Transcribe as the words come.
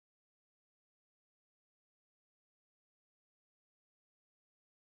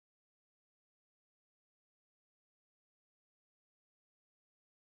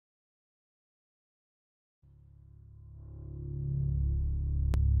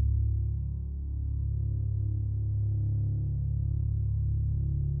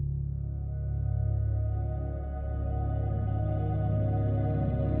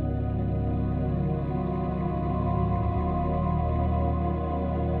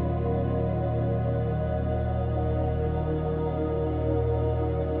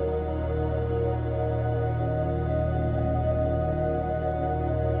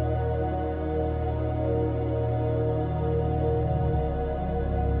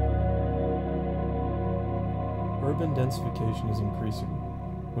Urban densification is increasing.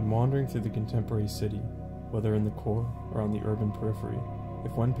 When wandering through the contemporary city, whether in the core or on the urban periphery,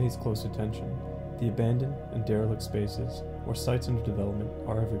 if one pays close attention, the abandoned and derelict spaces or sites under development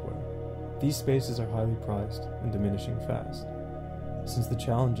are everywhere. These spaces are highly prized and diminishing fast. Since the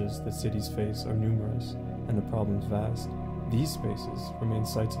challenges that cities face are numerous and the problems vast, these spaces remain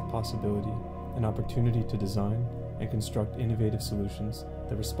sites of possibility, an opportunity to design and construct innovative solutions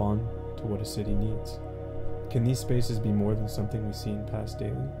that respond to what a city needs. Can these spaces be more than something we see and pass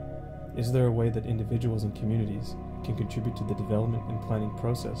daily? Is there a way that individuals and communities can contribute to the development and planning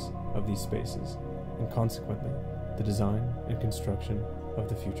process of these spaces, and consequently, the design and construction of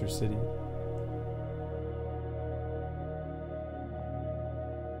the future city?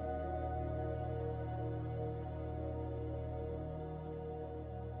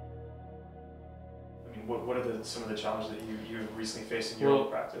 What are some of the challenges that you've recently faced in your own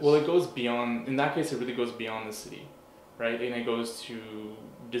practice? Well, it goes beyond, in that case, it really goes beyond the city, right? And it goes to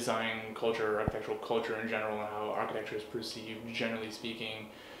design culture, architectural culture in general, and how architecture is perceived, generally speaking,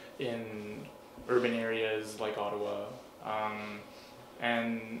 in urban areas like Ottawa.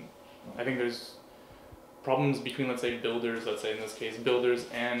 And I think there's problems between, let's say, builders, in this case, builders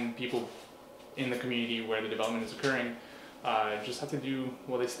and people in the community where the development is occurring. Just have to do,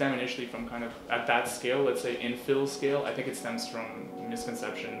 well, they stem initially from kind of, at that scale, let's say infill scale, I think it stems from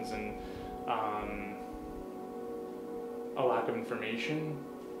misconceptions and a lack of information,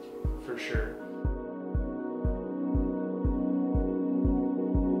 for sure.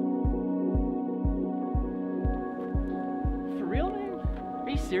 For real, man? Are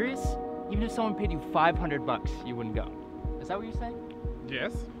you serious? Even if someone paid you $500, you wouldn't go. Is that what you're saying?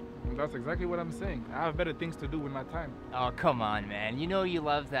 Yes. That's exactly what I'm saying. I have better things to do with my time. Oh, come on, man. You know you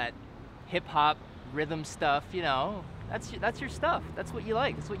love that hip-hop rhythm stuff, you know. That's your stuff. That's what you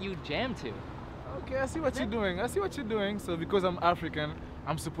like. That's what you jam to. Okay, I see what you're doing. So because I'm African,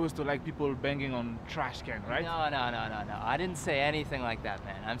 I'm supposed to like people banging on trash can, right? No. I didn't say anything like that,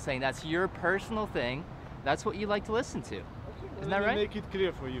 man. I'm saying that's your personal thing. That's what you like to listen to. Okay, isn't that right? Let me make it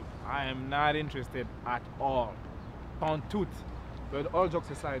clear for you. I am not interested at all. Pantoute. But all jokes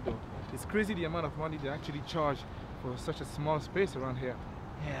aside though, it's crazy the amount of money they actually charge for such a small space around here.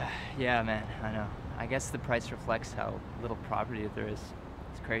 Yeah, man, I know. I guess the price reflects how little property there is.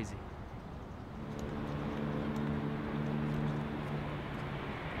 It's crazy.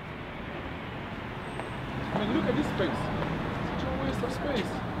 I mean, look at this space. It's such a waste of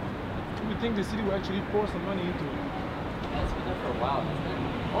space. You would think the city will actually pour some money into it. Yeah, it's been there for a while, hasn't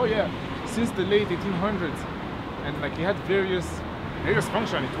it? Oh yeah, since the late 1800s. And like it had various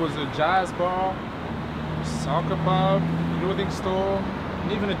functions. It was a jazz bar, soccer pub, clothing store,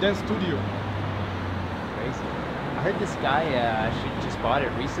 and even a dance studio. Crazy. I heard this guy actually just bought it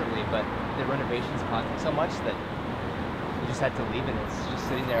recently, but the renovations cost him so much that he just had to leave it. It's just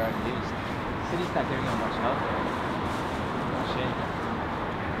sitting there unused. The city's not giving him much help there. Shame.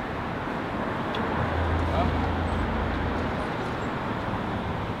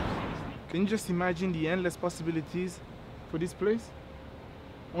 Can you just imagine the endless possibilities for this place?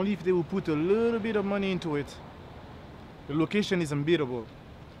 Only if they will put a little bit of money into it. The location is unbeatable.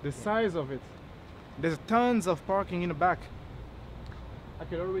 The size of it. There's tons of parking in the back. I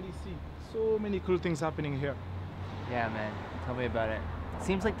can already see so many cool things happening here. Yeah, man. Tell me about it. It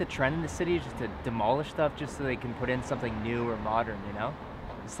seems like the trend in the city is just to demolish stuff just so they can put in something new or modern, you know?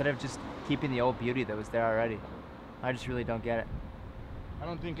 Instead of just keeping the old beauty that was there already. I just really don't get it. I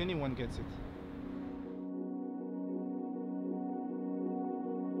don't think anyone gets it.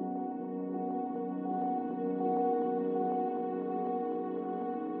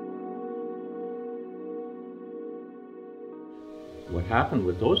 What happened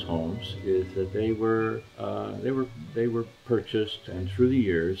with those homes is that they were purchased and through the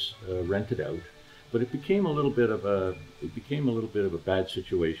years rented out, but it became a little bit of a bad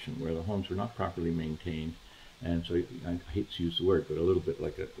situation where the homes were not properly maintained. And so I hate to use the word, but a little bit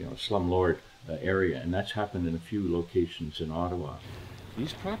like a slumlord area, and that's happened in a few locations in Ottawa.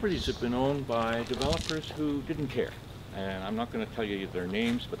 These properties have been owned by developers who didn't care, and I'm not going to tell you their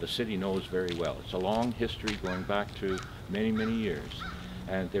names, but the city knows very well. It's a long history going back to many, many years,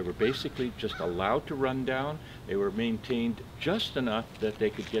 and they were basically just allowed to run down. They were maintained just enough that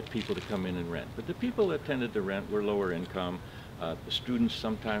they could get people to come in and rent, but the people that tended to rent were lower income, the students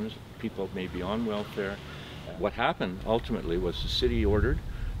sometimes, people maybe on welfare. What happened ultimately was the city ordered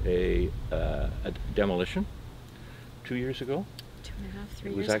a demolition 2 years ago. 2.5,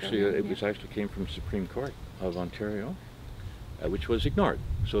 3 years ago. It was actually came from Supreme Court of Ontario, which was ignored.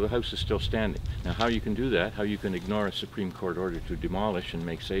 So the house is still standing. Now how you can do that, how you can ignore a Supreme Court order to demolish and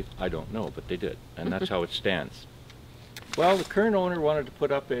make safe, I don't know, but they did. And that's how it stands. Well, the current owner wanted to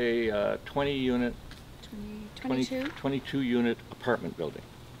put up a 22 unit apartment building.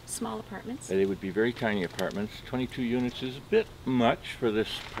 Small apartments. They would be very tiny apartments. 22 units is a bit much for this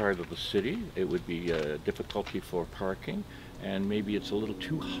part of the city. It would be difficulty for parking, and maybe it's a little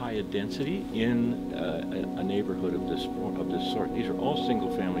too high a density in a neighborhood of this sort. These are all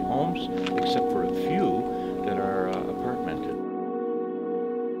single-family homes, except for a few that are apartmented.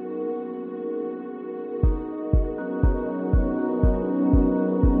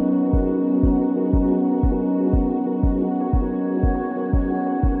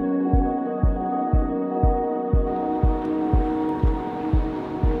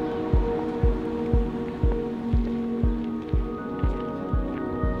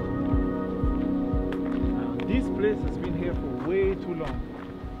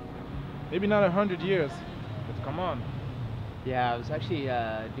 Maybe not 100 years, but come on. Yeah, I was actually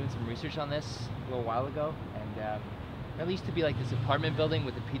doing some research on this a little while ago, and it used to be like this apartment building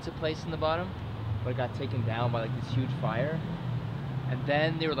with a pizza place in the bottom, but it got taken down by like this huge fire. And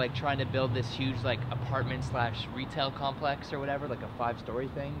then they were like trying to build this huge like apartment / retail complex or whatever, like a 5-story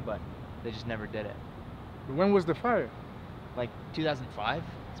thing, but they just never did it. When was the fire? Like 2005.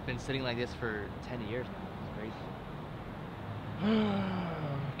 It's been sitting like this for 10 years now. It's crazy.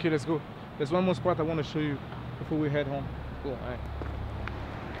 Okay, let's go. There's one more spot I want to show you before we head home. Cool, all right.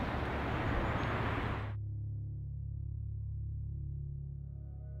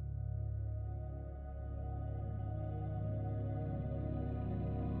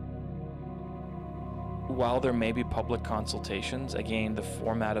 While there may be public consultations, again, the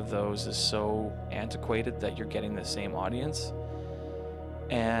format of those is so antiquated that you're getting the same audience,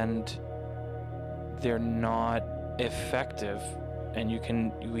 and they're not effective. And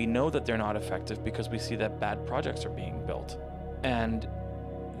we know that they're not effective because we see that bad projects are being built. And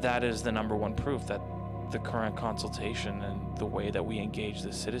that is the number one proof that the current consultation and the way that we engage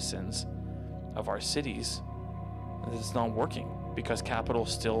the citizens of our cities is not working, because capital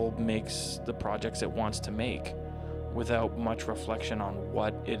still makes the projects it wants to make without much reflection on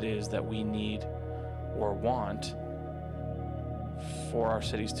what it is that we need or want for our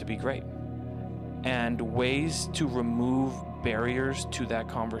cities to be great. And ways to remove barriers to that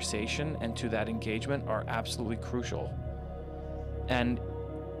conversation and to that engagement are absolutely crucial. And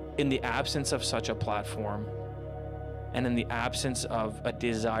in the absence of such a platform, and in the absence of a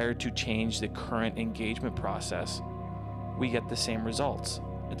desire to change the current engagement process, we get the same results.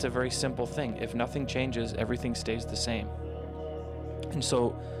 It's a very simple thing. If nothing changes, everything stays the same. And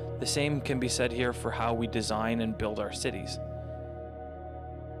so the same can be said here for how we design and build our cities.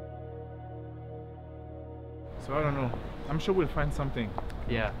 So I don't know. I'm sure we'll find something.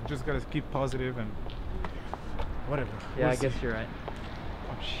 Yeah. Just gotta keep positive and whatever. Yeah, I guess you're right.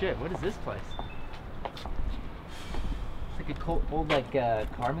 Oh shit, what is this place? It's like a old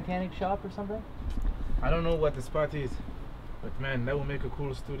car mechanic shop or something? I don't know what the spot is, but man, that will make a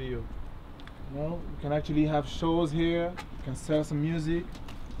cool studio. You know, you can actually have shows here, you can sell some music,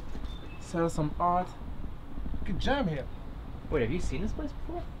 sell some art. You can jam here. Wait, have you seen this place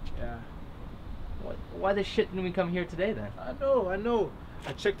before? Yeah. Why the shit didn't we come here today then? I know.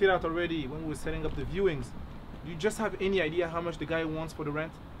 I checked it out already when we were setting up the viewings. Do you just have any idea how much the guy wants for the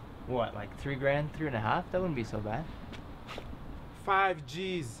rent? What, like 3 grand, 3.5? That wouldn't be so bad. 5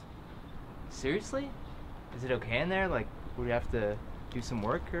 G's. Seriously? Is it okay in there? Like, would we have to do some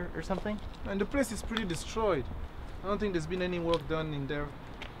work or something? And the place is pretty destroyed. I don't think there's been any work done in there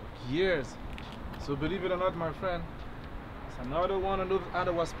for years. So believe it or not, my friend, it's another one of those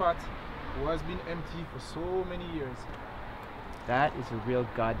Ottawa spots who has been empty for so many years. That is a real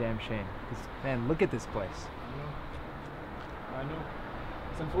goddamn shame. Because, man, look at this place. I know.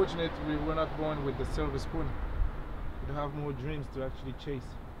 It's unfortunate we were not born with the silver spoon. We'd have more dreams to actually chase.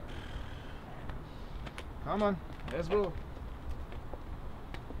 Come on, let's go.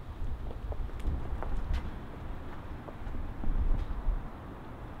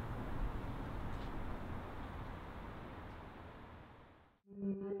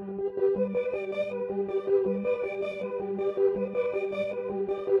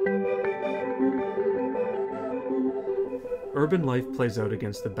 Urban life plays out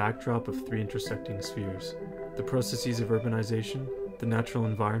against the backdrop of 3 intersecting spheres: the processes of urbanization, the natural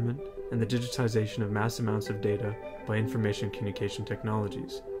environment, and the digitization of mass amounts of data by information communication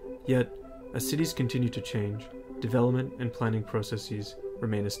technologies. Yet, as cities continue to change, development and planning processes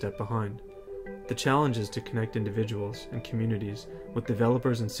remain a step behind. The challenge is to connect individuals and communities with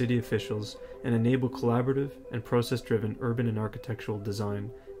developers and city officials and enable collaborative and process-driven urban and architectural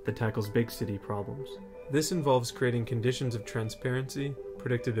design that tackles big city problems. This involves creating conditions of transparency,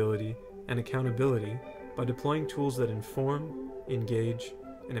 predictability, and accountability by deploying tools that inform, engage,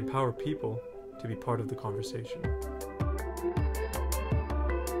 and empower people to be part of the conversation.